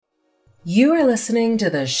You are listening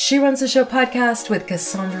to the She Runs the Show podcast with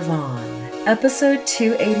Cassandra Vaughn, episode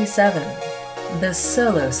 287, the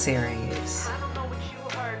solo series. I don't know what you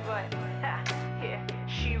heard, but yeah,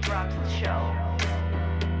 she runs the show.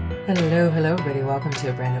 Hello, everybody. Welcome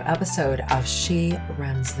to a brand new episode of She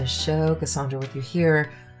Runs the Show. Cassandra with you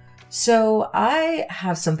here. So I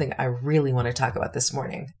have something I really want to talk about this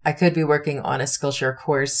morning. I could be working on a Skillshare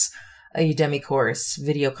course, a Udemy course,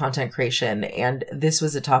 video content creation, and this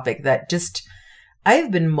was a topic that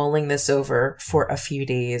I've been mulling this over for a few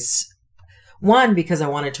days. One, because I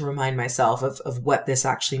wanted to remind myself of what this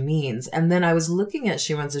actually means. And then I was looking at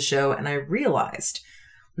She Runs the Show and I realized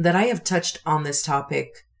that I have touched on this topic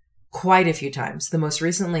quite a few times. The most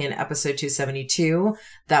recently in episode 272,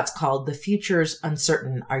 that's called The Future's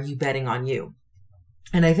Uncertain. Are You Betting on You?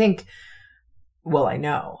 And I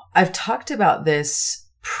know I've talked about this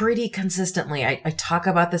pretty consistently. I talk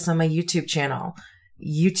about this on my YouTube channel,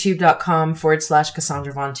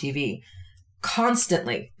 youtube.com/Cassandra Vaughn TV,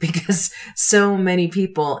 constantly, because so many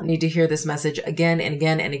people need to hear this message again and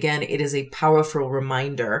again and again. It is a powerful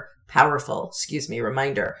reminder,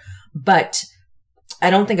 but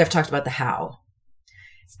I don't think I've talked about the how.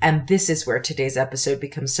 And this is where today's episode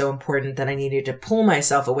becomes so important that I needed to pull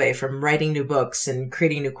myself away from writing new books and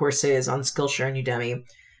creating new courses on Skillshare and Udemy,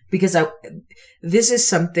 because this is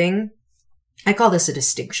something, I call this a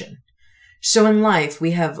distinction. So in life,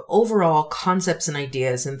 we have overall concepts and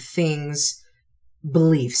ideas and things,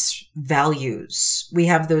 beliefs, values. We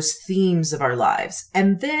have those themes of our lives.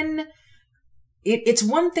 And then it's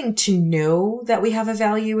one thing to know that we have a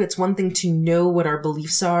value. It's one thing to know what our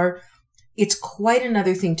beliefs are. It's quite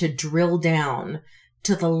another thing to drill down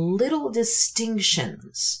to the little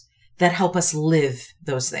distinctions that help us live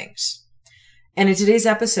those things. And in today's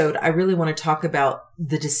episode, I really want to talk about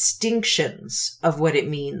the distinctions of what it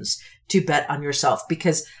means to bet on yourself,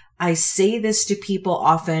 because I say this to people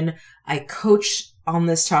often. I coach on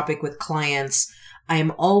this topic with clients. I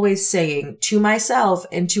am always saying to myself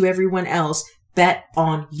and to everyone else, bet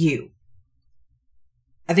on you.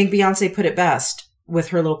 I think Beyonce put it best with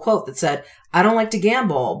her little quote that said, I don't like to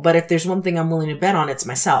gamble, but if there's one thing I'm willing to bet on, it's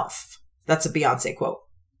myself. That's a Beyonce quote.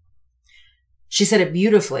 She said it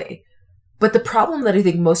beautifully. But the problem that I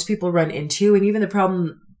think most people run into, and even the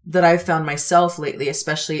problem that I've found myself lately,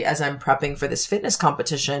 especially as I'm prepping for this fitness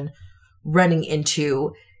competition, running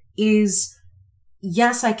into is,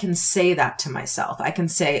 yes, I can say that to myself. I can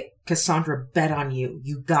say, Cassandra, bet on you.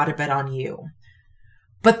 You gotta bet on you.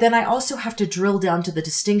 But then I also have to drill down to the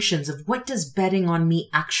distinctions of what does betting on me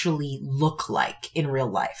actually look like in real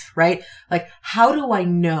life, right? Like, how do I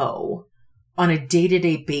know on a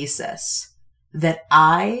day-to-day basis that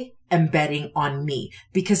I am betting on me?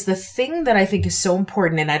 Because the thing that I think is so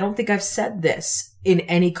important, and I don't think I've said this in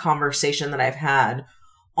any conversation that I've had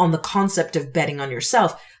on the concept of betting on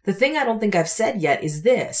yourself, the thing I don't think I've said yet is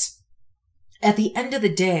this. At the end of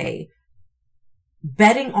the day,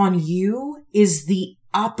 betting on you is the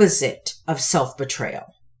opposite of self-betrayal.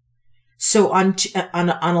 So on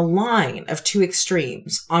a line of two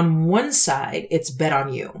extremes, on one side, it's bet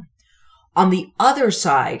on you. On the other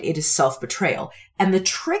side, it is self-betrayal. And the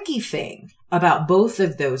tricky thing about both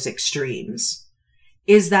of those extremes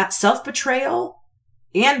is that self-betrayal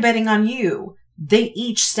and betting on you, they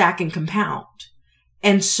each stack and compound.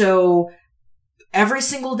 And so every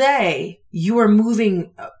single day you are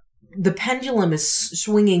moving, the pendulum is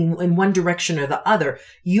swinging in one direction or the other.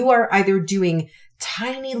 You are either doing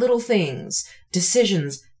tiny little things,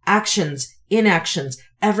 decisions, actions, inactions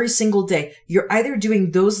every single day. You're either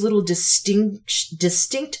doing those little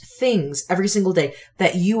distinct things every single day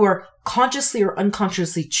that you are consciously or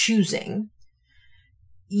unconsciously choosing.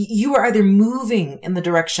 You are either moving in the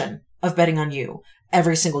direction of betting on you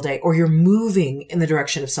every single day, or you're moving in the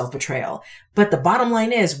direction of self-betrayal. But the bottom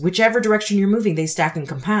line is, whichever direction you're moving, they stack and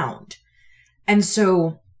compound. And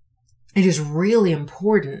so it is really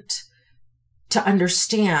important to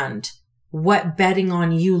understand what betting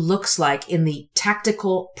on you looks like in the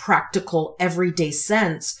tactical, practical, everyday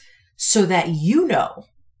sense, so that you know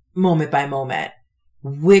moment by moment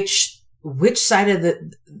which side of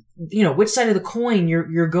the coin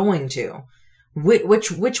you're going to.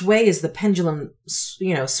 Which way is the pendulum,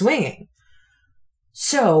 swinging?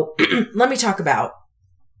 So let me talk about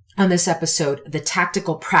on this episode, the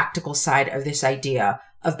tactical, practical side of this idea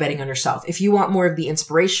of betting on yourself. If you want more of the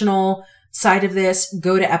inspirational side of this,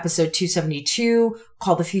 go to episode 272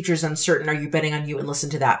 called The Future's Uncertain. Are You Betting on You? And listen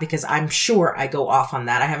to that, because I'm sure I go off on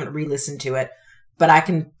that. I haven't re-listened to it, but I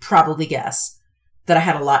can probably guess that I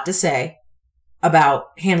had a lot to say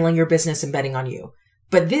about handling your business and betting on you.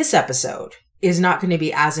 But this episode is not going to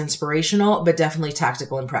be as inspirational, but definitely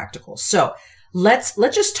tactical and practical. So let's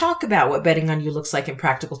just talk about what betting on you looks like in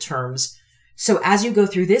practical terms. So as you go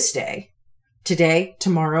through this day, today,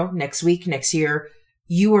 tomorrow, next week, next year,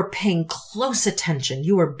 you are paying close attention.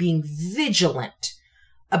 You are being vigilant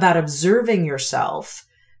about observing yourself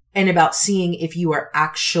and about seeing if you are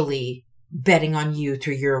actually betting on you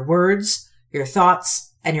through your words, your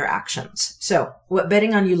thoughts, and your actions. So what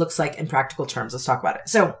betting on you looks like in practical terms, let's talk about it.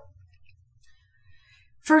 So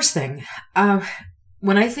first thing,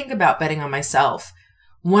 when I think about betting on myself,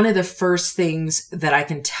 one of the first things that I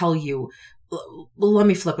can tell you, let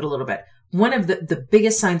me flip it a little bit. One of the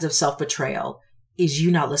biggest signs of self-betrayal is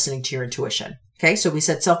you not listening to your intuition. Okay. So we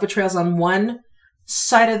said self-betrayal is on one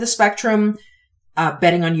side of the spectrum,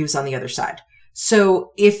 betting on you is on the other side.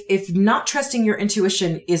 So if not trusting your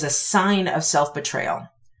intuition is a sign of self-betrayal,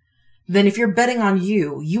 then if you're betting on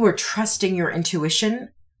you, you are trusting your intuition,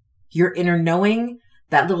 your inner knowing,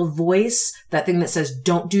 that little voice, that thing that says,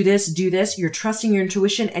 don't do this, do this. You're trusting your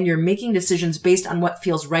intuition and you're making decisions based on what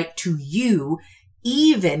feels right to you,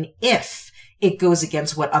 even if it goes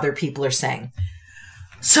against what other people are saying.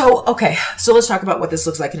 So, okay. So let's talk about what this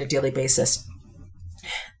looks like on a daily basis.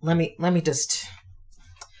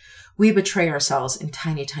 We betray ourselves in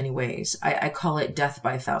tiny, tiny ways. I call it death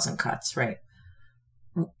by 1,000 cuts, right?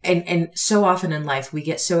 And so often in life, we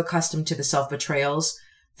get so accustomed to the self-betrayals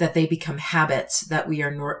that they become habits that we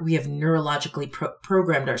have neurologically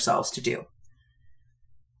programmed ourselves to do.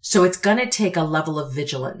 So it's going to take a level of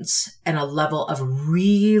vigilance and a level of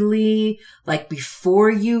really, like, before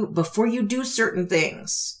you do certain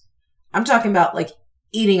things. I'm talking about like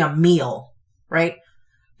eating a meal, right?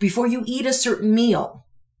 Before you eat a certain meal,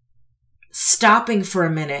 stopping for a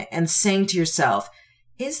minute and saying to yourself,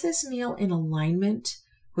 is this meal in alignment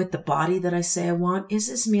with the body that I say I want? Is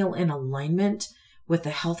this meal in alignment with the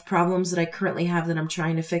health problems that I currently have that I'm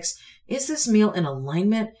trying to fix? Is this meal in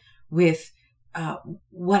alignment with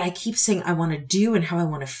what I keep saying I want to do and how I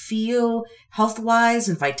want to feel health-wise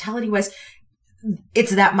and vitality-wise?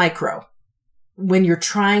 It's that micro. When you're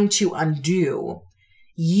trying to undo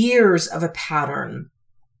years of a pattern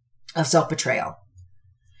of self-betrayal,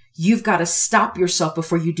 you've got to stop yourself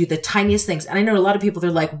before you do the tiniest things. And I know a lot of people, they're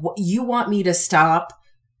like, you want me to stop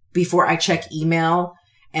before I check email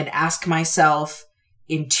and ask myself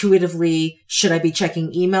intuitively, should I be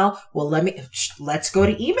checking email? Well, let's go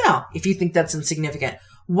to email if you think that's insignificant.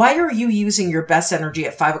 Why are you using your best energy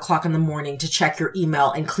at 5:00 in the morning to check your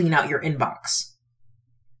email and clean out your inbox?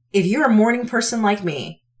 If you're a morning person like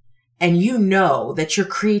me and you know that your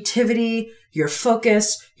creativity, your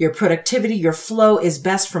focus, your productivity, your flow is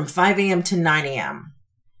best from 5 a.m. to 9 a.m.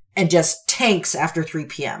 and just tanks after 3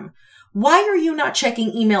 p.m., why are you not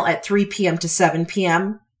checking email at 3 p.m. to 7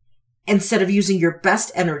 p.m. instead of using your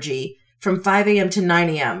best energy from 5 a.m. to 9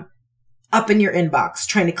 a.m. up in your inbox,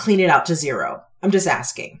 trying to clean it out to zero? I'm just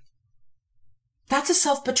asking. That's a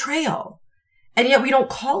self-betrayal. And yet we don't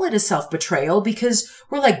call it a self-betrayal because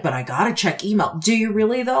we're like, but I gotta check email. Do you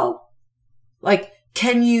really though? Like,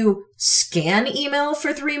 can you scan email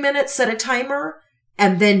for 3 minutes, set a timer,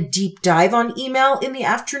 and then deep dive on email in the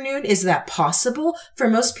afternoon? Is that possible? For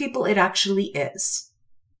most people, it actually is.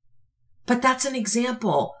 But that's an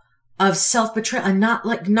example of self-betrayal, and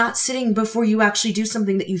not sitting before you actually do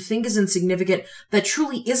something that you think is insignificant that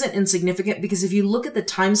truly isn't insignificant, because if you look at the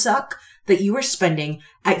time suck that you are spending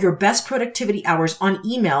at your best productivity hours on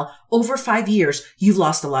email over 5 years, you've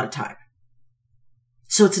lost a lot of time.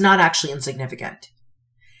 So it's not actually insignificant.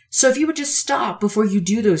 So if you would just stop before you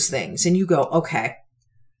do those things and you go, okay,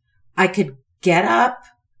 I could get up.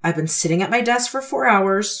 I've been sitting at my desk for 4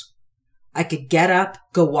 hours. I could get up,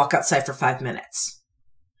 go walk outside for 5 minutes.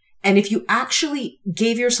 And if you actually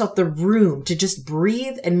gave yourself the room to just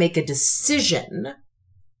breathe and make a decision,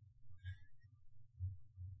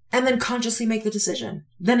 and then consciously make the decision,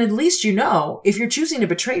 then at least you know, if you're choosing to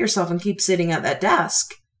betray yourself and keep sitting at that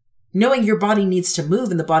desk, knowing your body needs to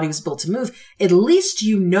move and the body was built to move, at least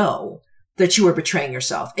you know that you are betraying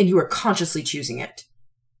yourself and you are consciously choosing it.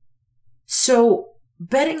 So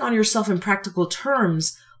betting on yourself in practical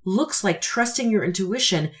terms looks like trusting your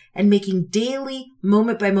intuition and making daily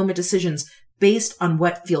moment by moment decisions based on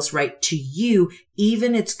what feels right to you,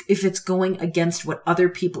 even if it's going against what other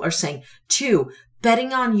people are saying. 2,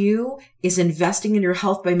 betting on you is investing in your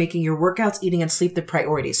health by making your workouts, eating, and sleep the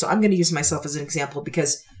priority. So I'm going to use myself as an example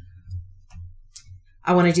because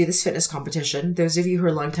I want to do this fitness competition. Those of you who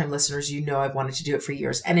are longtime listeners, you know I've wanted to do it for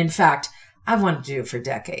years. And in fact, I've wanted to do it for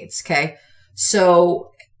decades. Okay. So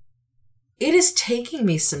it is taking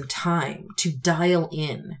me some time to dial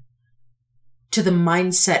in to the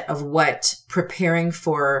mindset of what preparing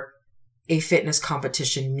for a fitness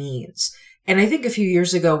competition means. And I think a few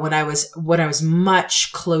years ago when I was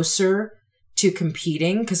much closer to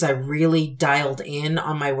competing, because I really dialed in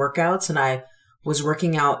on my workouts and I was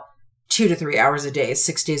working out 2 to 3 hours a day,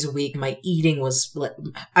 6 days a week. My eating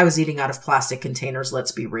I was eating out of plastic containers.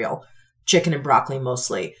 Let's be real. Chicken and broccoli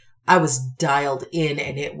mostly. I was dialed in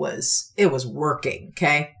and it was working.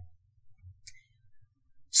 Okay.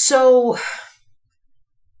 So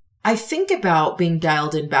I think about being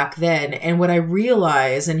dialed in back then, and what I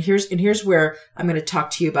realize, and here's where I'm going to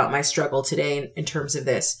talk to you about my struggle today in terms of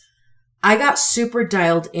this. I got super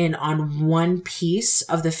dialed in on one piece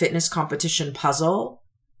of the fitness competition puzzle,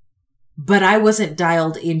 but I wasn't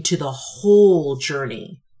dialed into the whole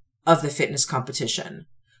journey of the fitness competition.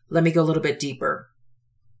 Let me go a little bit deeper.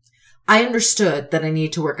 I understood that I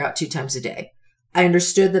needed to work out 2 times a day. I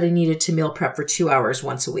understood that I needed to meal prep for 2 hours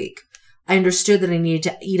once a week. I understood that I needed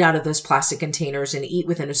to eat out of those plastic containers and eat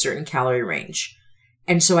within a certain calorie range.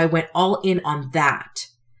 And so I went all in on that.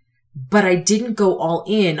 But I didn't go all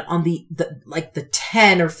in on the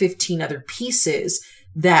 10 or 15 other pieces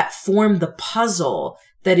that form the puzzle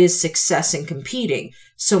that is success in competing.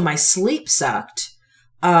 So my sleep sucked.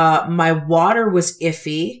 My water was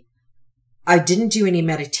iffy. I didn't do any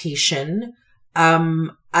meditation.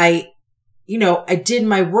 I did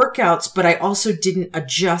my workouts, but I also didn't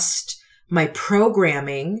adjust my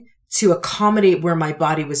programming to accommodate where my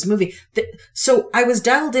body was moving. So I was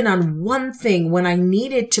dialed in on one thing when I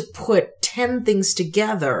needed to put 10 things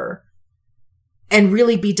together and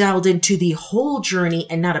really be dialed into the whole journey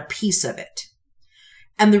and not a piece of it.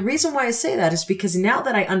 And the reason why I say that is because now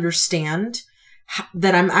that I understand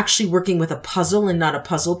that I'm actually working with a puzzle and not a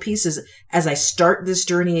puzzle piece as I start this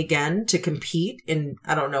journey again to compete in,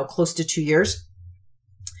 close to 2 years.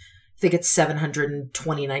 I think it's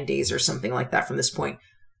 729 days or something like that from this point.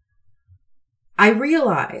 I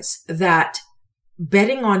realize that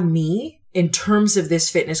betting on me in terms of this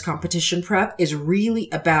fitness competition prep is really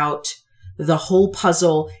about the whole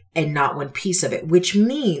puzzle and not one piece of it, which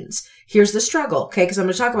means here's the struggle. Okay. Cause I'm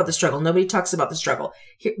going to talk about the struggle. Nobody talks about the struggle.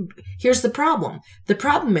 Here's the problem. The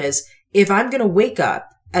problem is if I'm going to wake up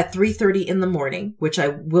at 3:30 in the morning, which I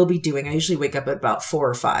will be doing, I usually wake up at about 4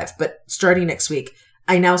 or 5, but starting next week,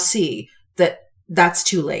 I now see that that's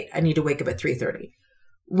too late. I need to wake up at 3:30.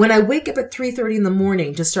 When I wake up at 3:30 in the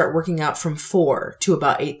morning to start working out from 4 to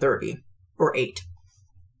about 8:30 or 8,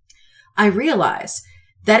 I realize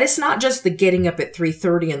that it's not just the getting up at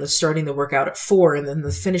 3:30 and the starting the workout at 4 and then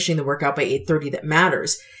the finishing the workout by 8:30 that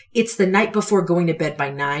matters. It's the night before going to bed by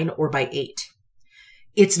 9 or by 8.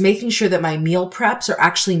 It's making sure that my meal preps are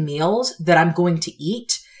actually meals that I'm going to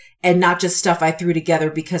eat and not just stuff I threw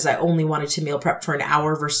together because I only wanted to meal prep for an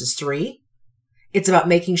hour versus 3. It's about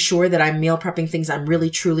making sure that I'm meal prepping things I'm really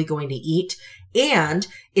truly going to eat. And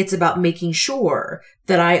it's about making sure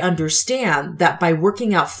that I understand that by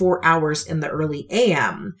working out 4 hours in the early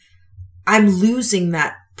AM, I'm losing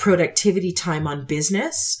that productivity time on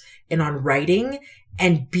business and on writing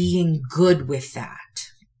and being good with that.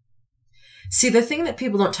 See, the thing that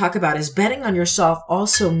people don't talk about is betting on yourself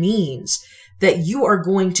also means that you are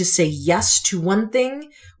going to say yes to one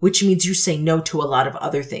thing, which means you say no to a lot of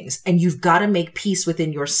other things. And you've got to make peace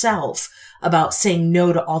within yourself about saying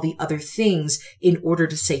no to all the other things in order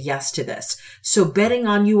to say yes to this. So betting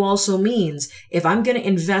on you also means if I'm going to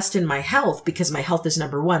invest in my health, because my health is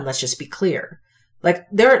number one, let's just be clear. Like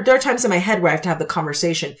there are times in my head where I have to have the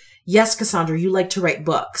conversation. Yes, Cassandra, you like to write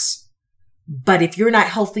books, but if you're not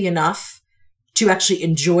healthy enough to actually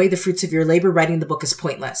enjoy the fruits of your labor, writing the book is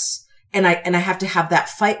pointless. And I have to have that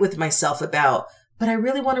fight with myself about, but I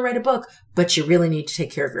really want to write a book, but you really need to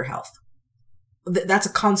take care of your health. That's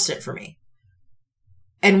a constant for me.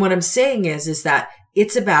 And what I'm saying is that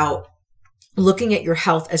it's about looking at your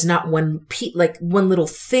health as not one little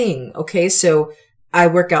thing. Okay. So I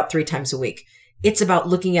work out 3 times a week. It's about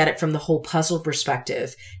looking at it from the whole puzzle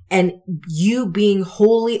perspective and you being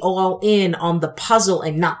wholly all in on the puzzle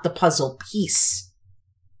and not the puzzle piece.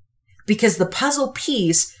 Because the puzzle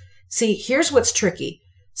piece, see, here's what's tricky.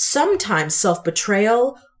 Sometimes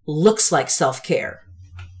self-betrayal looks like self-care.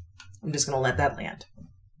 I'm just going to let that land.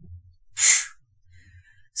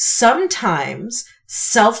 Sometimes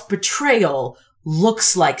self-betrayal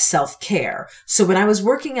looks like self-care. So when I was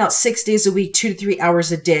working out 6 days a week, 2 to 3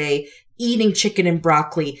 hours a day, eating chicken and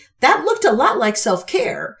broccoli, that looked a lot like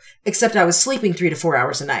self-care, except I was sleeping 3 to 4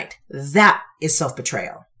 hours a night. That is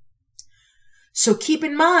self-betrayal. So keep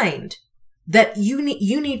in mind that you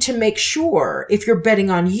need to make sure if you're betting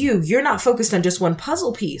on you, you're not focused on just one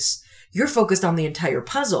puzzle piece. You're focused on the entire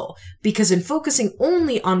puzzle, because in focusing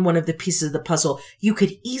only on one of the pieces of the puzzle, you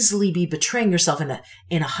could easily be betraying yourself in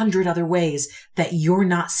 100 other ways that you're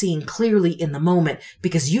not seeing clearly in the moment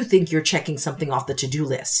because you think you're checking something off the to-do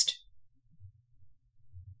list.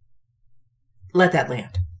 Let that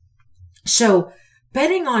land. So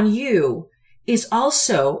betting on you is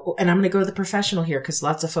also, and I'm going to go to the professional here because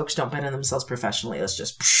lots of folks don't bet on themselves professionally. Let's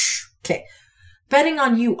just, okay. Betting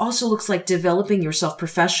on you also looks like developing yourself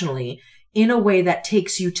professionally in a way that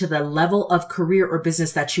takes you to the level of career or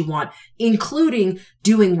business that you want, including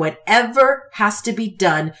doing whatever has to be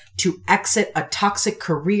done to exit a toxic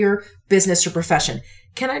career, business, or profession.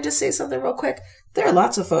 Can I just say something real quick? There are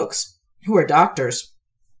lots of folks who are doctors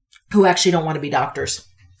who actually don't want to be doctors.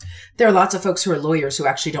 There are lots of folks who are lawyers who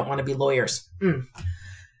actually don't want to be lawyers.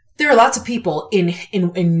 There are lots of people in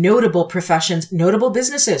notable professions, notable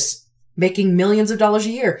businesses, making millions of dollars a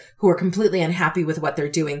year who are completely unhappy with what they're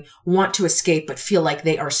doing, want to escape, but feel like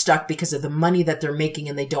they are stuck because of the money that they're making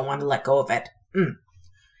and they don't want to let go of it.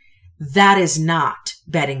 That is not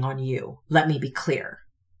betting on you. Let me be clear.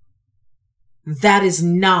 That is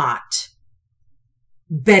not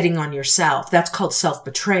betting on yourself. That's called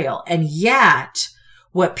self-betrayal. And yet,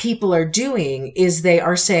 what people are doing is they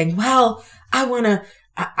are saying, well,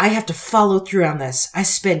 I have to follow through on this. I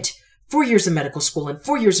spent 4 years in medical school and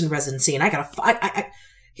 4 years in residency, and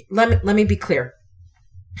let me be clear.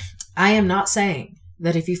 I am not saying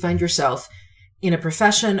that if you find yourself in a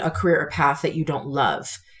profession, a career, or path that you don't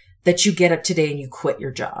love, that you get up today and you quit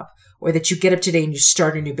your job, or that you get up today and you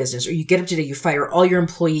start a new business, or you get up today, you fire all your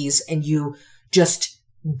employees and you just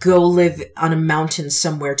go live on a mountain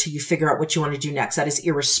somewhere till you figure out what you want to do next. That is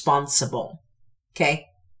irresponsible. Okay?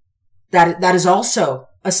 That is also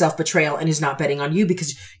a self-betrayal and is not betting on you,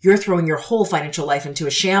 because you're throwing your whole financial life into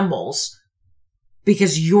a shambles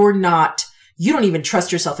because you don't even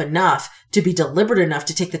trust yourself enough to be deliberate enough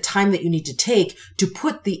to take the time that you need to take to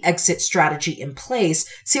put the exit strategy in place.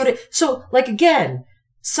 So again,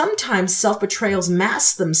 sometimes self-betrayals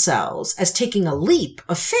mask themselves as taking a leap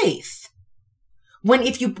of faith. When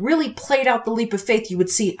if you really played out the leap of faith, you would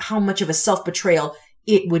see how much of a self-betrayal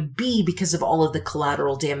it would be because of all of the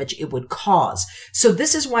collateral damage it would cause. So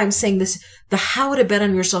this is why I'm saying this, the how to bet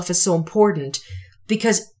on yourself is so important,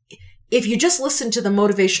 because if you just listen to the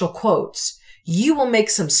motivational quotes, you will make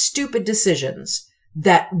some stupid decisions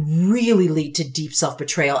that really lead to deep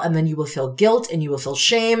self-betrayal, and then you will feel guilt and you will feel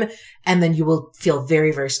shame, and then you will feel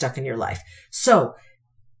very, very stuck in your life. So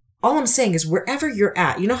all I'm saying is wherever you're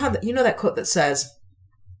at, you know that quote that says,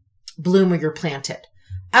 bloom where you're planted.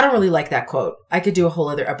 I don't really like that quote. I could do a whole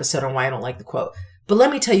other episode on why I don't like the quote. But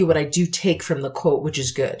let me tell you what I do take from the quote, which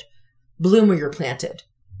is good. Bloom where you're planted.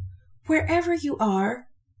 Wherever you are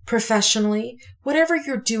professionally, whatever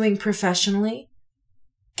you're doing professionally,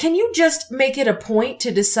 can you just make it a point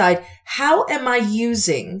to decide, how am I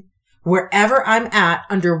using wherever I'm at,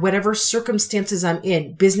 under whatever circumstances I'm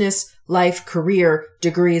in, business, life, career,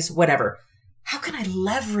 degrees, whatever. How can I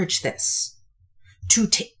leverage this to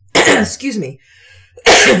excuse me,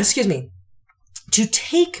 to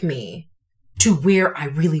take me to where I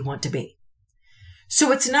really want to be?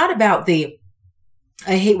 So it's not about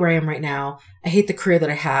I hate where I am right now. I hate the career that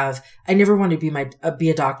I have. I never wanted to be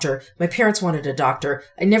a doctor. My parents wanted a doctor.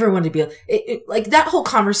 I never wanted to be like that whole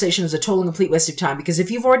conversation is a total and complete waste of time, because if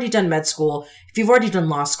you've already done med school, if you've already done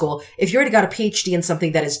law school, if you already got a PhD in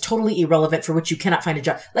something that is totally irrelevant for which you cannot find a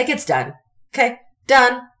job, like it's done. Okay.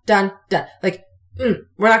 Done. Like,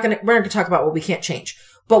 we're not going to talk about what we can't change.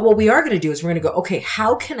 But what we are going to do is we're going to go, okay,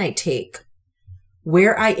 how can I take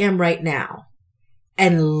where I am right now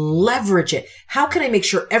and leverage it? How can I make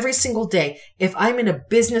sure every single day, if I'm in a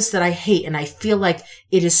business that I hate and I feel like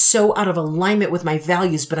it is so out of alignment with my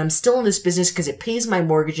values, but I'm still in this business because it pays my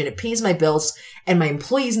mortgage and it pays my bills and my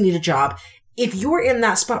employees need a job. If you're in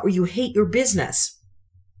that spot where you hate your business,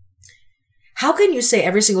 how can you say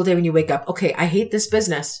every single day when you wake up, okay, I hate this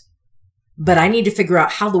business, but I need to figure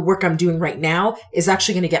out how the work I'm doing right now is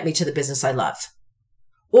actually going to get me to the business I love?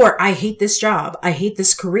 Or I hate this job. I hate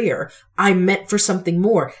this career. I'm meant for something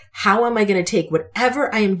more. How am I going to take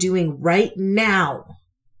whatever I am doing right now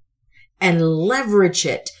and leverage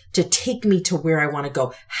it to take me to where I want to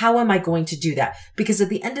go? How am I going to do that? Because at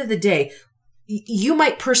the end of the day, you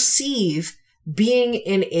might perceive being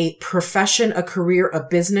in a profession, a career, a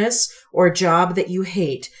business, or a job that you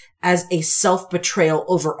hate as a self-betrayal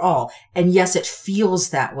overall. And yes, it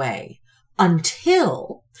feels that way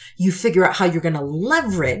until you figure out how you're going to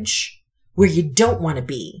leverage where you don't want to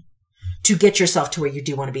be to get yourself to where you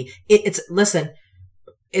do want to be. Listen,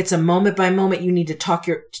 it's a moment by moment. You need to talk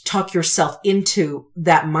yourself into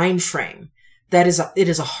that mind frame It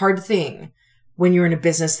is a hard thing when you're in a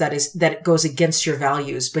business that goes against your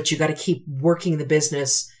values, but you got to keep working the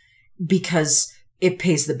business because it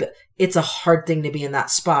pays the bill. It's a hard thing to be in that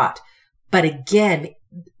spot. But again,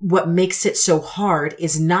 what makes it so hard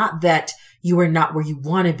is not that you are not where you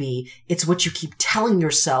want to be. It's what you keep telling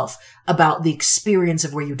yourself about the experience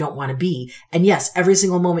of where you don't want to be. And yes, every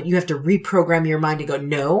single moment you have to reprogram your mind to go,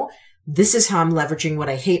 no, this is how I'm leveraging what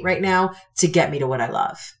I hate right now to get me to what I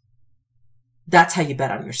love. That's how you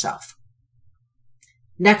bet on yourself.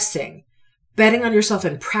 Next thing, betting on yourself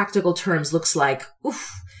in practical terms looks like,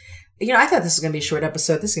 I thought this was going to be a short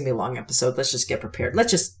episode. This is going to be a long episode. Let's just get prepared.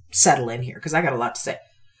 Let's just settle in here because I got a lot to say.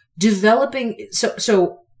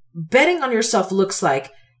 So betting on yourself looks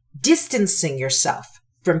like distancing yourself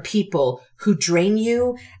from people who drain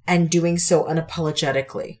you and doing so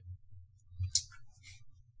unapologetically.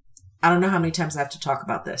 I don't know how many times I have to talk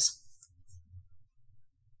about this.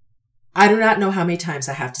 I do not know how many times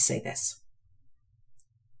I have to say this.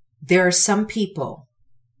 There are some people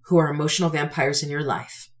who are emotional vampires in your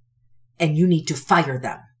life, and you need to fire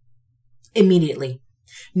them immediately.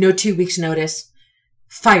 No 2 weeks notice.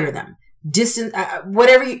 Fire them. Distance,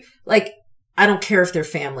 whatever you like. I don't care if they're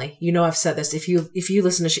family. I've said this. If you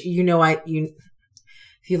listen to,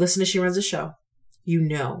 if you listen to She Runs the Show,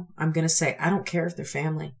 I'm going to say, I don't care if they're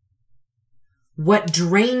family. What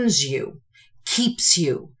drains you keeps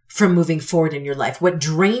you from moving forward in your life. What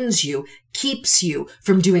drains you keeps you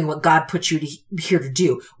from doing what God put you here to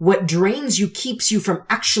do. What drains you keeps you from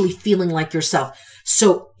actually feeling like yourself.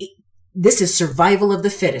 So this is survival of the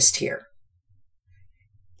fittest here.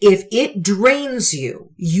 If it drains you,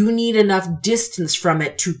 you need enough distance from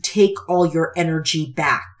it to take all your energy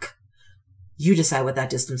back. You decide what that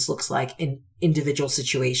distance looks like in individual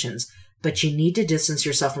situations, but you need to distance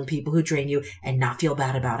yourself from people who drain you and not feel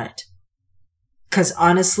bad about it. Because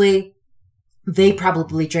honestly, they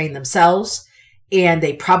probably drain themselves and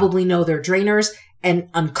they probably know they're drainers, and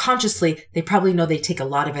unconsciously, they probably know they take a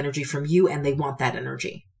lot of energy from you and they want that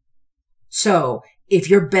energy. So if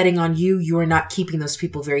you're betting on you, you are not keeping those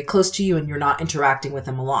people very close to you and you're not interacting with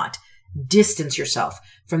them a lot. Distance yourself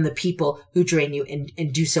from the people who drain you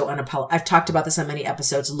and do so unapologetically. I've talked about this on many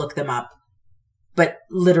episodes. Look them up. But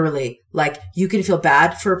literally, you can feel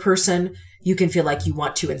bad for a person. You can feel like you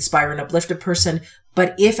want to inspire and uplift a person.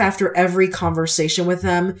 But if after every conversation with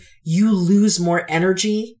them, you lose more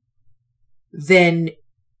energy, then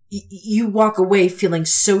you walk away feeling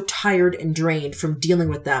so tired and drained from dealing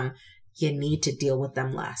with them. You need to deal with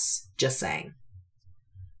them less. Just saying.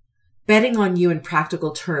 Betting on you in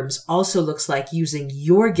practical terms also looks like using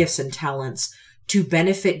your gifts and talents to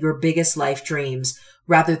benefit your biggest life dreams,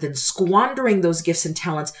 rather than squandering those gifts and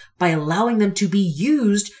talents by allowing them to be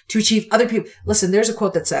used to achieve other people. Listen, there's a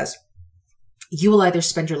quote that says, you will either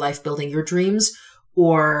spend your life building your dreams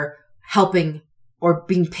or helping or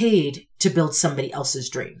being paid to build somebody else's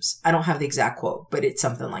dreams. I don't have the exact quote, but it's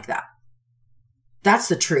something like that. That's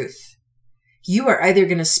the truth. You are either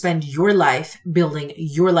going to spend your life building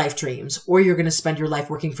your life dreams, or you're going to spend your life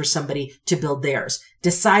working for somebody to build theirs.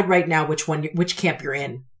 Decide right now which camp you're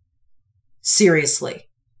in. Seriously.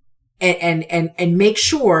 And make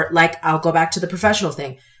sure, I'll go back to the professional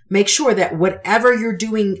thing. Make sure that whatever you're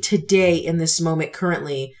doing today in this moment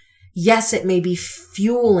currently, yes, it may be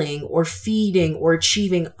fueling or feeding or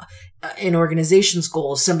achieving an organization's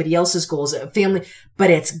goals, somebody else's goals, a family,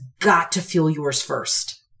 but it's got to fuel yours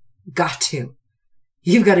first. Got to.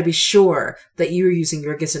 You've got to be sure that you're using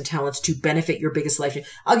your gifts and talents to benefit your biggest life.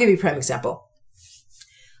 I'll give you a prime example.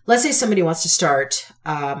 Let's say somebody wants to start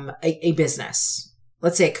a business.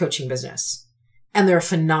 Let's say a coaching business. And they're a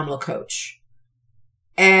phenomenal coach.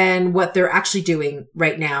 And what they're actually doing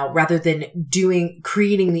right now, rather than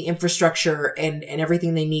creating the infrastructure and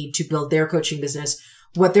everything they need to build their coaching business,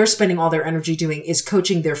 what they're spending all their energy doing is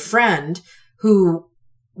coaching their friend who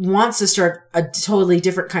wants to start a totally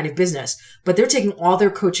different kind of business, but they're taking all their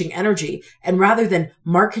coaching energy, and rather than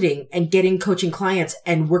marketing and getting coaching clients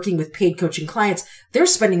and working with paid coaching clients, they're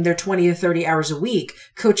spending their 20 to 30 hours a week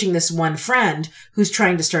coaching this one friend who's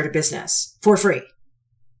trying to start a business for free.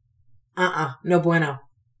 No bueno.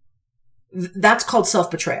 That's called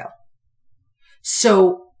self-betrayal.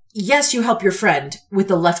 So yes, you help your friend with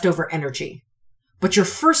the leftover energy, but your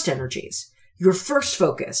first energies, your first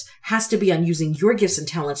focus has to be on using your gifts and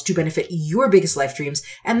talents to benefit your biggest life dreams.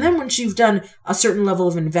 And then once you've done a certain level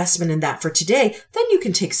of investment in that for today, then you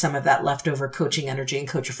can take some of that leftover coaching energy and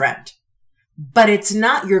coach a friend. But it's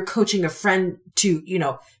not you're coaching a friend to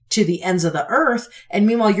the ends of the earth. And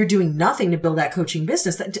meanwhile, you're doing nothing to build that coaching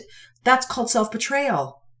business. That's called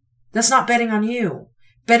self-betrayal. That's not betting on you.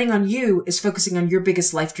 Betting on you is focusing on your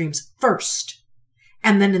biggest life dreams first.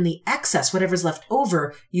 And then in the excess, whatever's left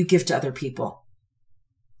over, you give to other people.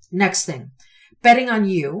 Next thing, betting on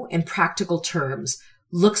you in practical terms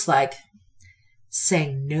looks like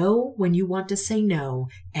saying no when you want to say no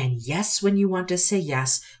and yes when you want to say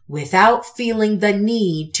yes without feeling the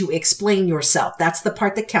need to explain yourself. That's the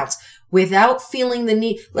part that counts. Without feeling the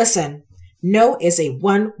need. Listen, no is a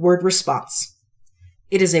one-word response.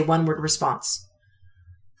 It is a one-word response.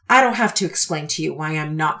 I don't have to explain to you why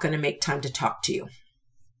I'm not going to make time to talk to you.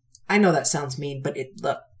 I know that sounds mean, but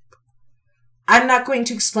look, I'm not going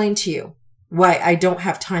to explain to you why I don't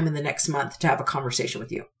have time in the next month to have a conversation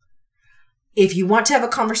with you. If you want to have a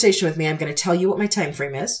conversation with me, I'm going to tell you what my time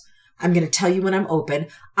frame is. I'm going to tell you when I'm open.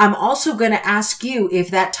 I'm also going to ask you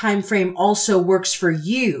if that time frame also works for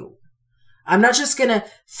you. I'm not just going to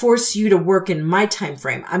force you to work in my time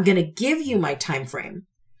frame. I'm going to give you my time frame.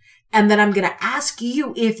 And then I'm going to ask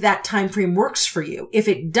you if that time frame works for you. If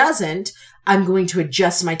it doesn't, I'm going to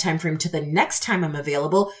adjust my time frame to the next time I'm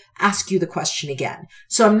available, ask you the question again.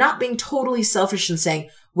 So I'm not being totally selfish and saying,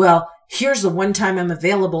 well, here's the one time I'm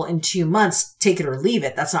available in 2 months, take it or leave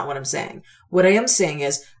it. That's not what I'm saying. What I am saying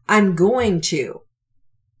is I'm going to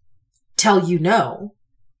tell you no.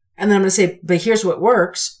 And then I'm going to say, but here's what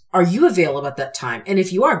works. Are you available at that time? And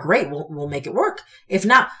if you are, great, we'll make it work. If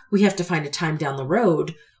not, we have to find a time down the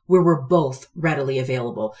road where we're both readily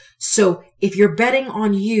available. So if you're betting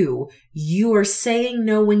on you, you are saying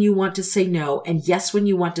no when you want to say no and yes when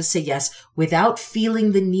you want to say yes without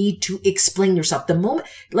feeling the need to explain yourself. The moment,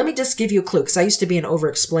 let me just give you a clue, because I used to be an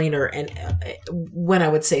over-explainer and when I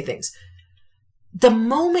would say things. The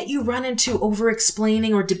moment you run into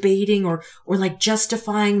over-explaining or debating or like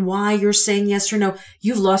justifying why you're saying yes or no,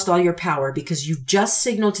 you've lost all your power because you've just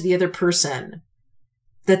signaled to the other person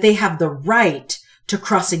that they have the right to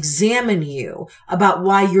cross-examine you about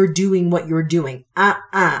why you're doing what you're doing.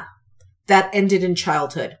 That ended in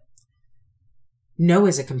childhood. No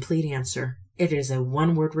is a complete answer. It is a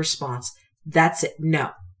one-word response. That's it.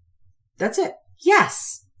 No. That's it.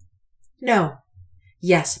 Yes. No.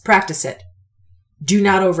 Yes. Practice it. Do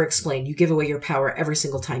not over-explain. You give away your power every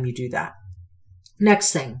single time you do that.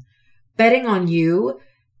 Next thing, betting on you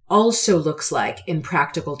also looks like, in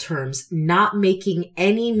practical terms, not making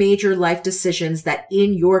any major life decisions that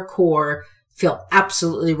in your core feel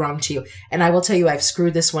absolutely wrong to you. And I will tell you, I've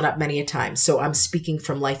screwed this one up many a time. So I'm speaking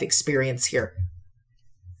from life experience here.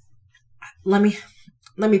 Let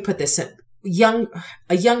me put this in.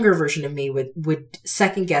 A younger version of me would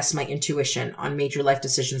second guess my intuition on major life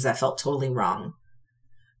decisions that felt totally wrong.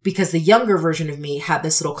 Because the younger version of me had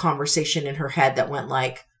this little conversation in her head that went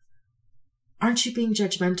like, aren't you being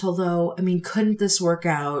judgmental though? I mean, couldn't this work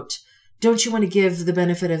out? Don't you want to give the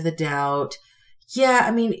benefit of the doubt? Yeah,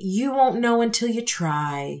 I mean, you won't know until you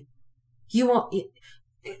try. You won't.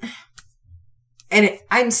 And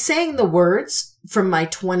I'm saying the words from my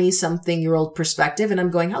 20-something-year-old perspective, and I'm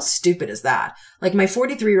going, how stupid is that? Like my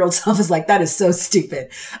 43-year-old self is like, that is so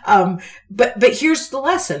stupid. But here's the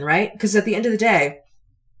lesson, right? Because at the end of the day,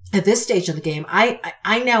 at this stage of the game,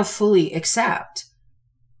 I now fully accept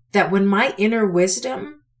that when my inner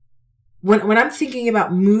wisdom, when I'm thinking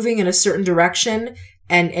about moving in a certain direction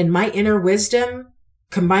and my inner wisdom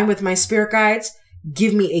combined with my spirit guides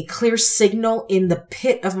give me a clear signal in the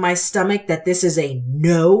pit of my stomach that this is a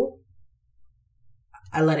no,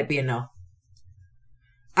 I let it be a no.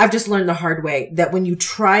 I've just learned the hard way that when you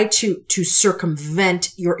try to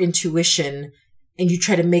circumvent your intuition and you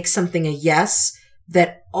try to make something a yes,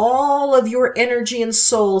 that all of your energy and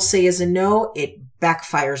soul say is a no, it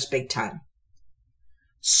backfires big time.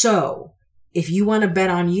 So if you want to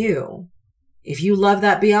bet on you, if you love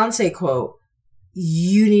that Beyonce quote,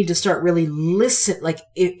 you need to start really listen. Like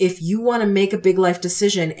if you want to make a big life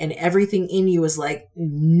decision and everything in you is like,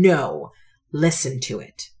 no, listen to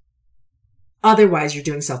it. Otherwise you're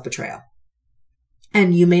doing self-betrayal.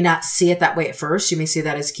 And you may not see it that way at first. You may see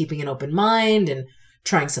that as keeping an open mind and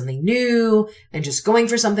trying something new and just going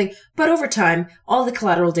for something. But over time, all the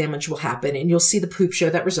collateral damage will happen and you'll see the poop show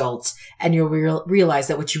that results. And you'll realize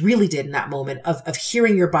that what you really did in that moment of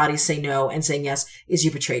hearing your body say no and saying yes is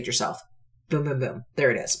you betrayed yourself. Boom, boom, boom.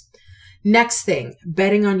 There it is. Next thing,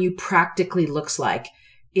 betting on you practically looks like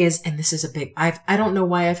is, and this is a big, I don't know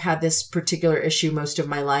why I've had this particular issue most of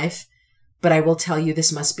my life, but I will tell you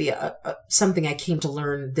this must be something I came to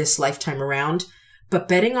learn this lifetime around. But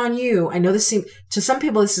betting on you, I know to some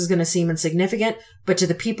people this is going to seem insignificant, but to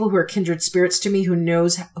the people who are kindred spirits to me,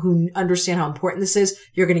 who understand how important this is,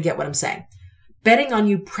 you're going to get what I'm saying. Betting on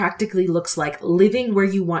you practically looks like living where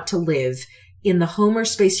you want to live, in the home or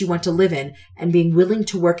space you want to live in, and being willing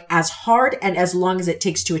to work as hard and as long as it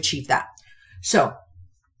takes to achieve that. So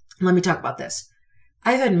let me talk about this.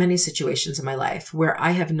 I've had many situations in my life where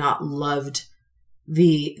I have not loved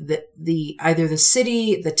the either the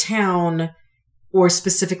city, the town, or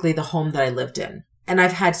specifically the home that I lived in. And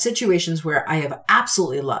I've had situations where I have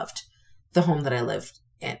absolutely loved the home that I lived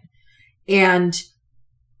in. And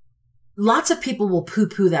lots of people will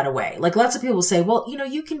poo-poo that away. Like lots of people will say, well,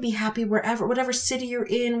 you can be happy wherever, whatever city you're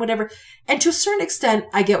in, whatever. And to a certain extent,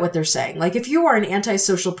 I get what they're saying. Like if you are an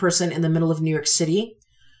antisocial person in the middle of New York City,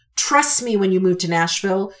 trust me, when you move to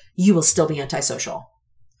Nashville, you will still be antisocial.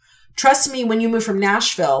 Trust me, when you move from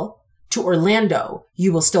Nashville to Orlando,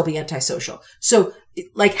 you will still be antisocial. So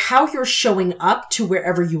like how you're showing up to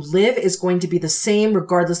wherever you live is going to be the same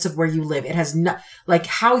regardless of where you live. It has not, like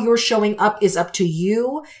how you're showing up is up to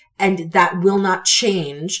you, and that will not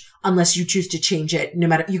change unless you choose to change it. No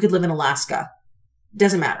matter, you could live in Alaska.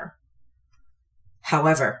 Doesn't matter.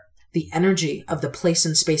 However, the energy of the place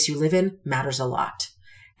and space you live in matters a lot.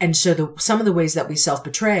 And so some of the ways that we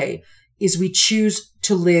self-betray is we choose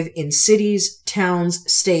to live in cities, towns,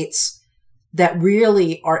 states that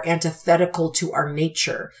really are antithetical to our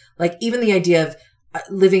nature. Like even the idea of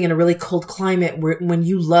living in a really cold climate when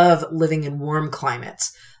you love living in warm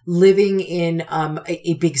climates, living in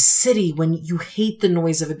a big city when you hate the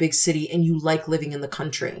noise of a big city and you like living in the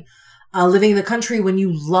country, living in the country when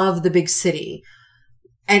you love the big city.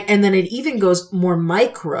 And then it even goes more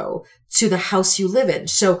micro to the house you live in.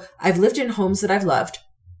 So I've lived in homes that I've loved.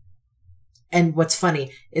 And what's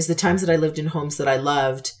funny is the times that I lived in homes that I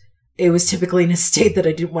loved, it was typically in a state that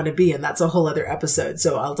I didn't want to be in. That's a whole other episode.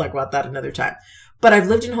 So I'll talk about that another time. But I've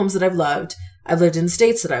lived in homes that I've loved. I've lived in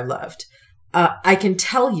states that I've loved. I can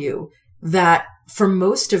tell you that for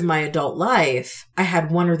most of my adult life, I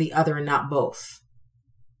had one or the other and not both.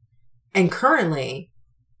 And currently,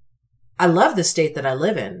 I love the state that I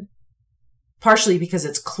live in, partially because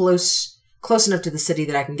it's close enough to the city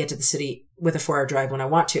that I can get to the city with a 4-hour drive when I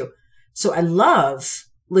want to. So I love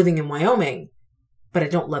living in Wyoming, but I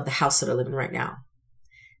don't love the house that I live in right now.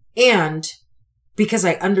 And because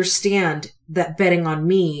I understand that betting on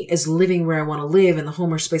me is living where I want to live in the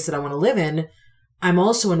home or space that I want to live in, I'm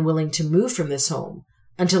also unwilling to move from this home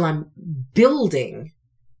until I'm building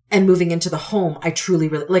and moving into the home I truly,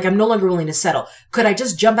 like I'm no longer willing to settle. Could I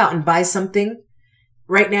just jump out and buy something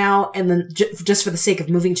right now and then just for the sake of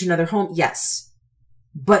moving to another home? Yes.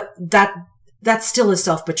 But that still is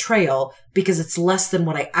self-betrayal because it's less than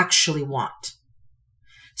what I actually want.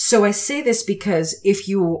 So I say this because if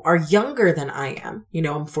you are younger than I am,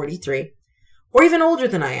 I'm 43, or even older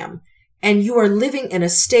than I am, and you are living in a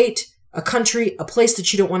state, a country, a place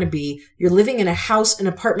that you don't want to be, you're living in a house, an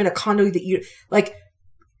apartment, a condo that you like,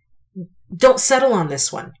 don't settle on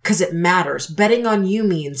this one because it matters. Betting on you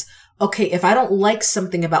means, okay, if I don't like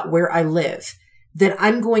something about where I live, then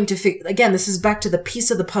I'm going to again, this is back to the piece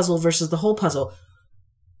of the puzzle versus the whole puzzle.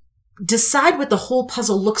 Decide what the whole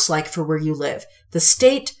puzzle looks like for where you live. The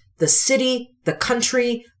state, the city, the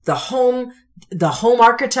country, the home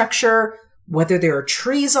architecture, whether there are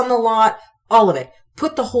trees on the lot, all of it.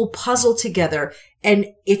 Put the whole puzzle together. And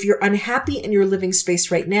if you're unhappy in your living space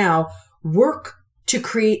right now, work to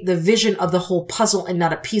create the vision of the whole puzzle and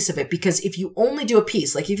not a piece of it. Because if you only do a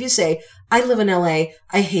piece, like if you say, I live in LA,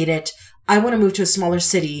 I hate it, I want to move to a smaller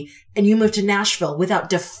city, and you move to Nashville without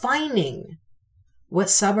defining what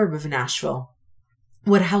suburb of Nashville,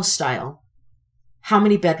 what house style, how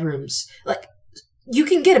many bedrooms, like you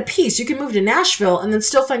can get a piece. You can move to Nashville and then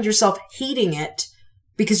still find yourself hating it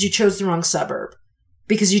because you chose the wrong suburb,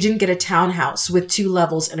 because you didn't get a townhouse with 2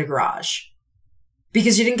 levels and a garage,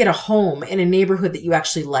 because you didn't get a home in a neighborhood that you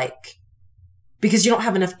actually like, because you don't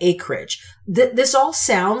have enough acreage. This all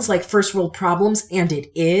sounds like first world problems, and it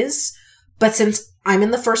is. But since I'm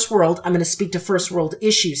in the first world, I'm going to speak to first world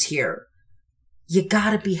issues here. You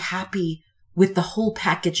got to be happy with the whole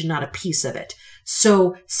package and not a piece of it.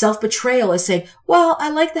 So self-betrayal is saying, well, I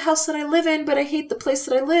like the house that I live in, but I hate the place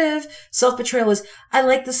that I live. Self-betrayal is, I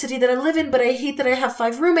like the city that I live in, but I hate that I have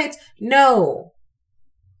 5 roommates. No.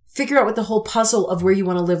 Figure out what the whole puzzle of where you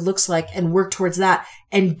want to live looks like and work towards that.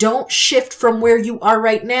 And don't shift from where you are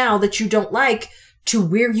right now that you don't like to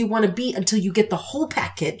where you want to be until you get the whole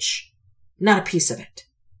package, not a piece of it.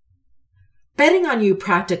 Betting on you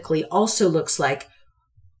practically also looks like,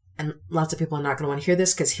 and lots of people are not going to want to hear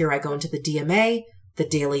this because here I go into the DMA, the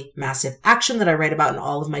daily massive action that I write about in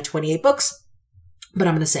all of my 28 books. But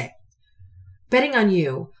I'm going to say, betting on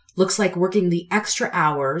you looks like working the extra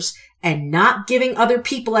hours and not giving other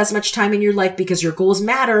people as much time in your life because your goals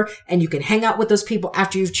matter and you can hang out with those people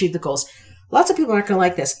after you've achieved the goals. Lots of people aren't going to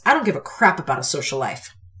like this. I don't give a crap about a social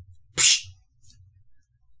life. Psh.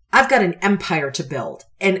 I've got an empire to build.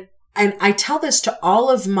 And I tell this to all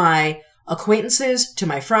of my acquaintances, to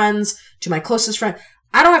my friends, to my closest friend.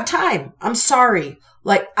 I don't have time. I'm sorry.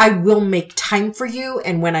 Like, I will make time for you.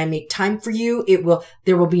 And when I make time for you,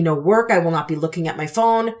 there will be no work. I will not be looking at my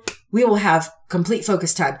phone. We will have complete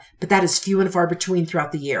focus time, but that is few and far between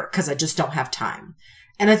throughout the year because I just don't have time.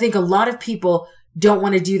 And I think a lot of people don't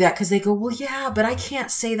want to do that because they go, well, yeah, but I can't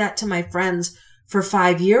say that to my friends for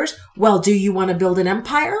 5 years. Well, do you want to build an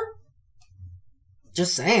empire?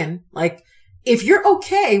 Just saying. Like, if you're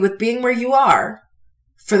okay with being where you are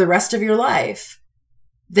for the rest of your life,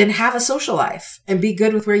 then have a social life and be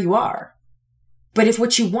good with where you are. But if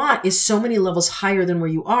what you want is so many levels higher than where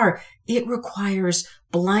you are, it requires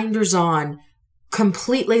blinders on,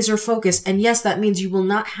 complete laser focus. And yes, that means you will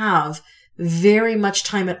not have very much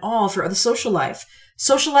time at all for the social life.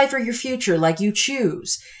 Social life or your future, like you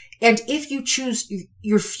choose. And if you choose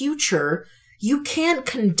your future, you can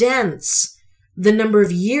condense the number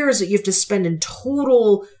of years that you have to spend in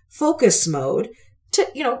total focus mode to,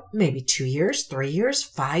 maybe 2 years, 3 years,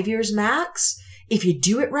 5 years max. If you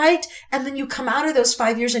do it right, and then you come out of those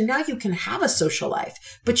 5 years and now you can have a social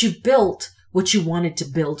life, but you've built what you wanted to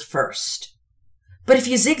build first. But if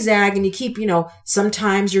you zigzag and you keep,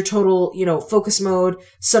 sometimes you're total, focus mode,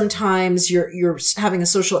 sometimes you're having a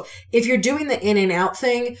social, if you're doing the in and out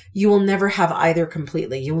thing, you will never have either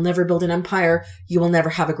completely. You will never build an empire. You will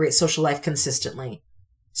never have a great social life consistently.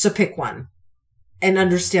 So pick one and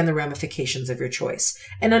understand the ramifications of your choice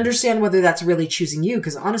and understand whether that's really choosing you.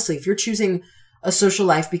 Because honestly, if you're choosing a social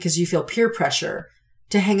life because you feel peer pressure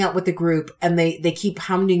to hang out with the group and they keep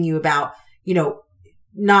hounding you about,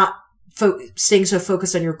 not staying so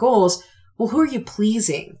focused on your goals. Well, who are you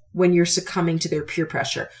pleasing when you're succumbing to their peer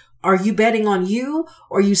pressure? Are you betting on you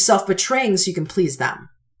or are you self-betraying so you can please them?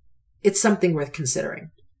 It's something worth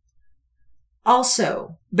considering.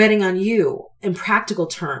 Also, betting on you in practical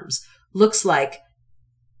terms looks like,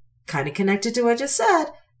 kind of connected to what I just said,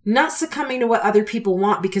 not succumbing to what other people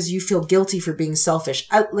want because you feel guilty for being selfish.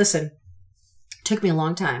 Listen, it took me a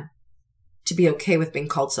long time to be okay with being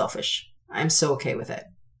called selfish. I'm so okay with it.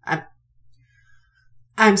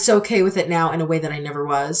 I'm so okay with it now in a way that I never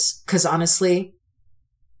was. Because honestly,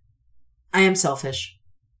 I am selfish.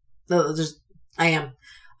 I am.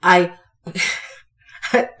 I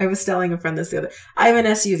was telling a friend this the other. I have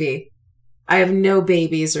an SUV. I have no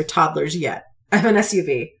babies or toddlers yet. I have an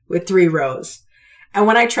SUV with 3 rows. And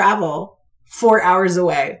when I travel 4 hours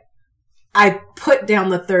away, I put down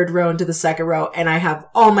the 3rd row into the 2nd row and I have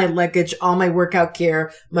all my luggage, all my workout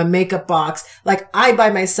gear, my makeup box. Like I by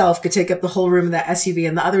myself could take up the whole room of that SUV.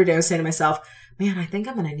 And the other day I was saying to myself, man, I think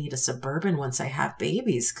I'm going to need a Suburban once I have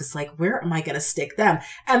babies. Cause like, where am I going to stick them?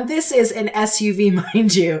 And this is an SUV,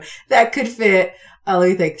 mind you, that could fit, let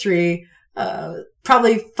me think, 3,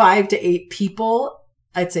 probably 5 to 8 people.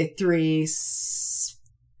 I'd say 3,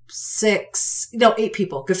 8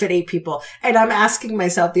 people, could fit 8 people. And I'm asking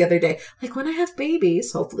myself the other day, like when I have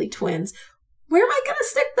babies, hopefully twins, where am I going to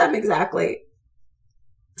stick them exactly?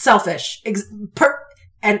 Selfish.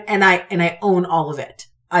 And I own all of it.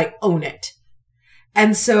 I own it.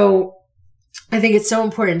 And so I think it's so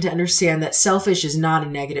important to understand that selfish is not a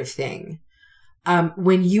negative thing.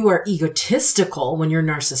 When you are egotistical, when you're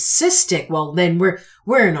narcissistic, well, then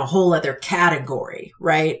we're in a whole other category,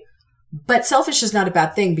 right? But selfish is not a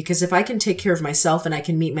bad thing because if I can take care of myself and I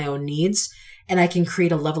can meet my own needs and I can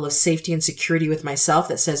create a level of safety and security with myself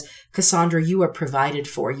that says, Cassandra, you are provided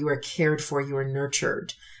for, you are cared for, you are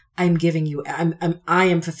nurtured. I'm giving you, I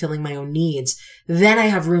am fulfilling my own needs. Then I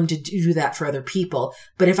have room to do that for other people.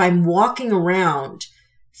 But if I'm walking around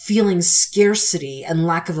feeling scarcity and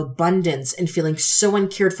lack of abundance and feeling so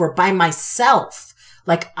uncared for by myself,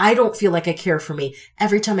 like I don't feel like I care for me.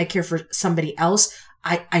 Every time I care for somebody else,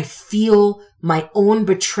 I feel my own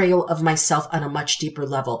betrayal of myself on a much deeper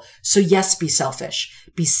level. So yes, be selfish.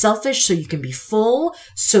 Be selfish so you can be full,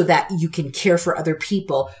 so that you can care for other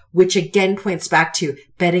people, which again points back to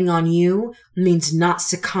betting on you means not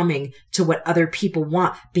succumbing to what other people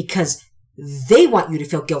want because they want you to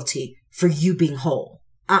feel guilty for you being whole.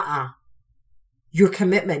 Your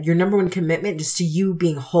commitment, your number one commitment is to you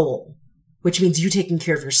being whole, which means you taking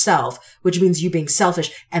care of yourself, which means you being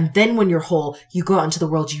selfish. And then when you're whole, you go out into the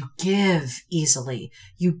world, you give easily,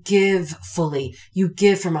 you give fully, you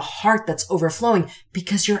give from a heart that's overflowing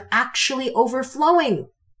because you're actually overflowing.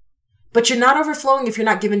 But you're not overflowing if you're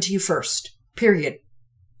not given to you first, period.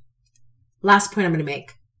 Last point I'm going to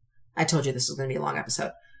make. I told you this was going to be a long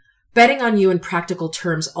episode. Betting on you in practical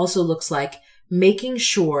terms also looks like making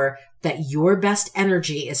sure that your best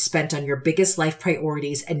energy is spent on your biggest life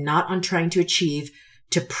priorities and not on trying to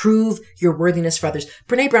prove your worthiness for others.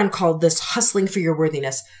 Brene Brown called this hustling for your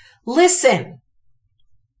worthiness. Listen,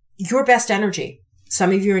 your best energy.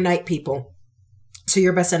 Some of you are night people. So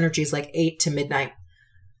your best energy is like 8 to midnight.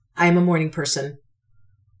 I'm a morning person.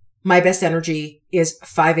 My best energy is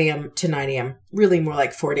 5 a.m. to 9 a.m. Really more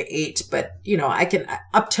like 4 to 8, but I can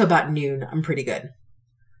up to about noon. I'm pretty good.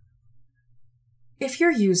 If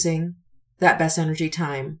you're using that best energy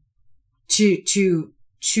time to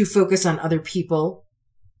focus on other people,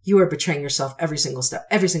 you are betraying yourself every single step,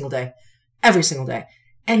 every single day.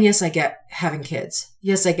 And yes, I get having kids.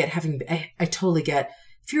 Yes, I totally get,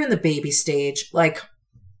 if you're in the baby stage, like,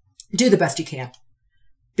 do the best you can,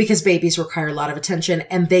 because babies require a lot of attention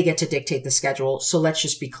and they get to dictate the schedule. So let's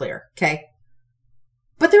just be clear. Okay.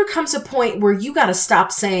 But there comes a point where you got to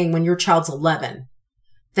stop saying when your child's 11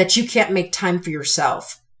 that you can't make time for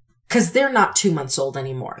yourself, because they're not 2 months old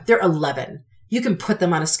anymore. They're 11. You can put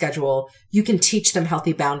them on a schedule. You can teach them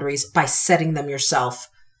healthy boundaries by setting them yourself.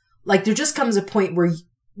 Like, there just comes a point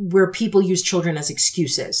where people use children as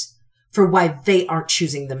excuses for why they aren't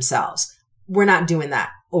choosing themselves. We're not doing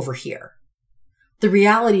that over here. The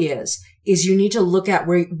reality is you need to look at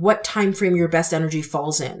what time frame your best energy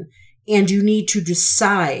falls in, and you need to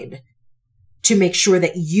decide to make sure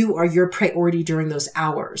that you are your priority during those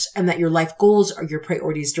hours and that your life goals are your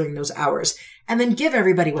priorities during those hours, and then give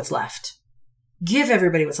everybody what's left.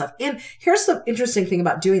 And here's the interesting thing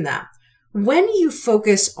about doing that. When you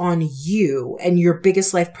focus on you and your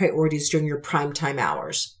biggest life priorities during your prime time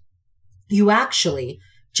hours, you actually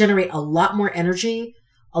generate a lot more energy,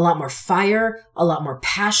 a lot more fire, a lot more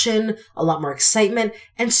passion, a lot more excitement.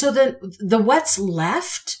 And so then the what's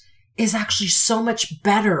left is actually so much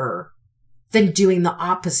better than doing the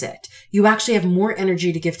opposite. You actually have more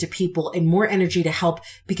energy to give to people and more energy to help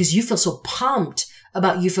because you feel so pumped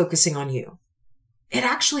about you focusing on you. It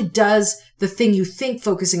actually does the thing you think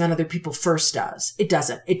focusing on other people first does. It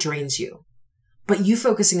doesn't. It drains you. But you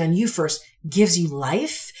focusing on you first gives you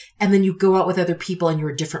life, and then you go out with other people and you're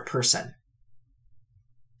a different person.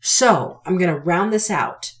 So I'm going to round this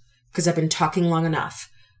out because I've been talking long enough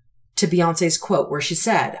to Beyonce's quote where she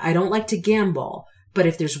said, "I don't like to gamble, but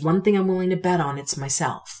if there's one thing I'm willing to bet on, it's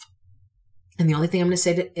myself." And the only thing I'm going to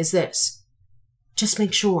say is this: just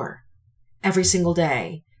make sure every single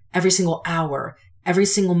day, every single hour, every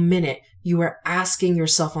single minute, you are asking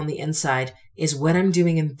yourself on the inside, is what I'm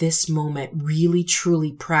doing in this moment really,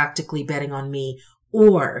 truly, practically betting on me?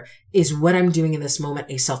 Or is what I'm doing in this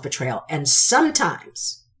moment a self-betrayal? And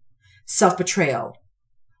sometimes self-betrayal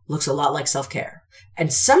looks a lot like self-care.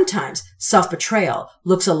 And sometimes self-betrayal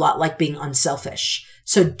looks a lot like being unselfish.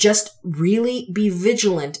 So just really be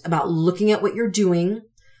vigilant about looking at what you're doing,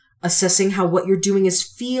 assessing how what you're doing is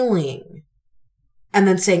feeling, and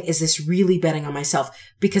then saying, is this really betting on myself?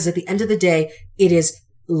 Because at the end of the day, it is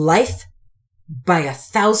life by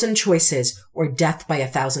 1,000 choices or death by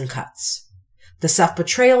 1,000 cuts. The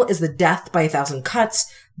self-betrayal is the death by 1,000 cuts.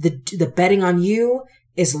 The betting on you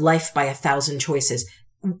is life by 1,000 choices.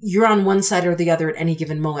 You're on one side or the other at any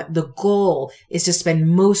given moment. The goal is to spend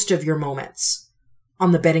most of your moments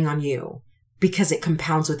on the betting on you because it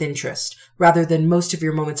compounds with interest, rather than most of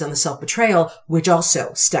your moments on the self-betrayal, which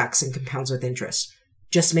also stacks and compounds with interest.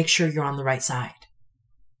 Just make sure you're on the right side.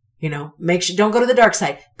 Make sure, don't go to the dark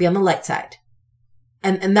side, be on the light side.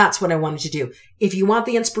 And that's what I wanted to do. If you want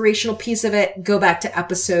the inspirational piece of it, go back to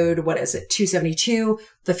episode, 272,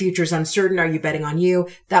 The Future's Uncertain, Are You Betting on You?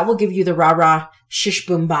 That will give you the rah-rah, shish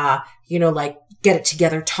boom ba, get it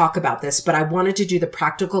together, talk about this. But I wanted to do the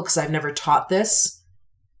practical because I've never taught this.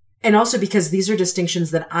 And also because these are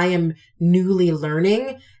distinctions that I am newly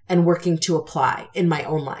learning and working to apply in my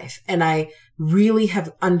own life. And I've really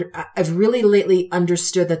lately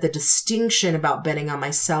understood that the distinction about betting on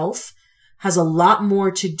myself has a lot more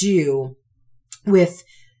to do with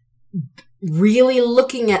really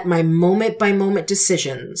looking at my moment by moment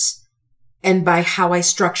decisions and by how I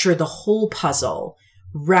structure the whole puzzle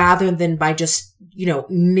rather than by just,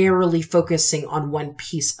 narrowly focusing on one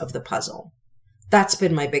piece of the puzzle. That's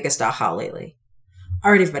been my biggest aha lately.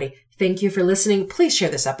 All right, everybody. Thank you for listening. Please share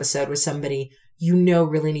this episode with somebody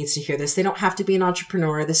really needs to hear this. They don't have to be an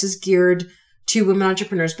entrepreneur. This is geared to women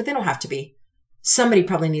entrepreneurs, but they don't have to be. Somebody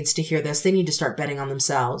probably needs to hear this. They need to start betting on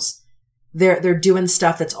themselves. They're doing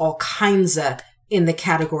stuff that's all kinds of in the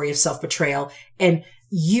category of self-betrayal. And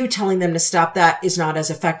you telling them to stop that is not as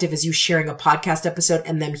effective as you sharing a podcast episode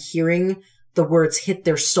and them hearing the words hit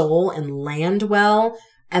their soul and land well.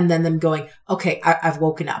 And then them going, okay, I've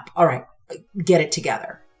woken up. All right, get it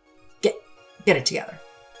together. Get it together.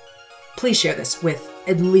 Please share this with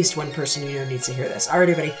at least one person needs to hear this. All right,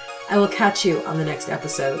 everybody. I will catch you on the next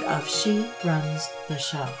episode of She Runs the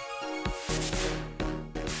Show.